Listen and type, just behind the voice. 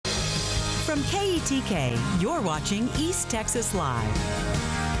From KETK, you're watching East Texas Live.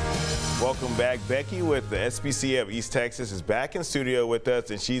 Welcome back. Becky with the SPCA of East Texas is back in studio with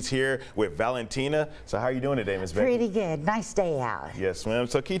us, and she's here with Valentina. So how are you doing today, Miss Becky? Pretty good. Nice day out. Yes, ma'am.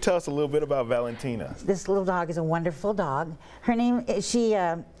 So can you tell us a little bit about Valentina? This little dog is a wonderful dog. Her name, she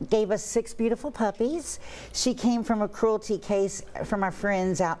gave us 6 beautiful puppies. She came from a cruelty case from our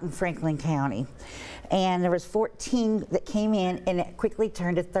friends out in Franklin County. And there was 14 that came in, and it quickly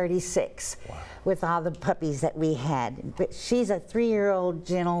turned to 36 with all the puppies that we had. But she's a 3-year-old,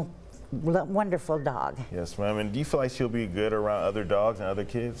 gentle, wonderful dog. Yes, ma'am. And do you feel like she'll be good around other dogs and other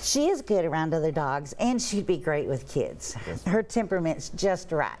kids? She is good around other dogs, and she'd be great with kids. Yes. Her temperament's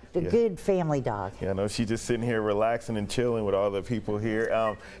just right. A good family dog. Yeah, I know she's just sitting here relaxing and chilling with all the people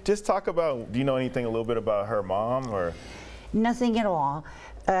here. Just talk about, do you know anything a little bit about her mom? Or nothing at all.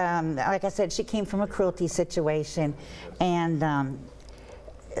 Like I said, she came from a cruelty situation, and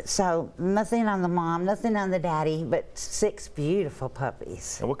so nothing on the mom, nothing on the daddy, but 6 beautiful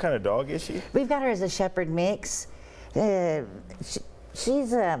puppies. And what kind of dog is she? We've got her as a shepherd mix.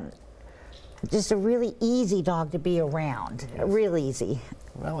 She's just a really easy dog to be around, real easy.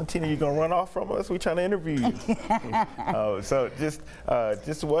 Valentina, you gonna run off from us? We trying to interview you. So just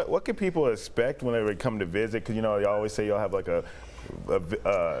what can people expect when they come to visit? Because you know, you always say y'all have like a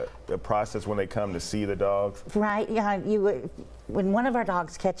process when they come to see the dogs. Right. Yeah. When one of our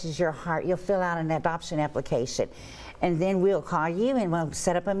dogs catches your heart, you'll fill out an adoption application, and then we'll call you and we'll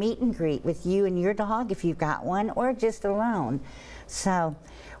set up a meet and greet with you and your dog if you've got one, or just alone. So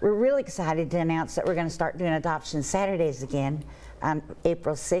we're really excited to announce that we're going to start doing adoption Saturdays again. On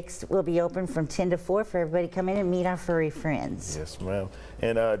April 6th, we'll be open from 10 to 4 for everybody to come in and meet our furry friends. Yes, ma'am.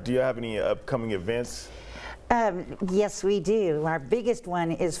 And do you have any upcoming events? Yes, we do. Our biggest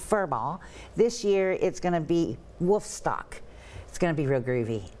one is Furball. This year, it's going to be Wolfstock. It's going to be real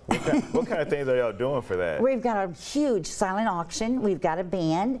groovy. What kind of things are y'all doing for that? We've got a huge silent auction. We've got a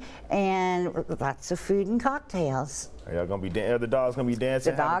band and lots of food and cocktails. Are y'all gonna be? Are the dogs gonna be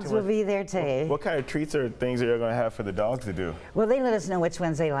dancing? The dogs will be there too. What kind of treats or things are y'all gonna have for the dogs to do? Well, they let us know which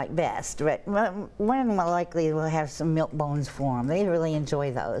ones they like best, but more than likely we'll have some milk bones for them. They really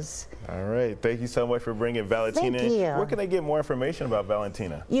enjoy those. All right. Thank you so much for bringing Valentina. Thank you. Where can they get more information about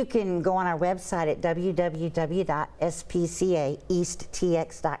Valentina? You can go on our website at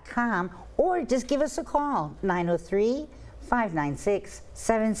www.spcaeasttx.com, or just give us a call,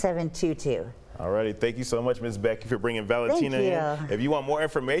 903-596-7722. Alrighty, thank you so much, Ms. Becky, for bringing Valentina in. If you want more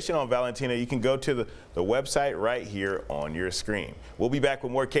information on Valentina, you can go to the website right here on your screen. We'll be back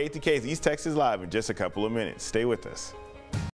with more KETK's East Texas Live in just a couple of minutes. Stay with us.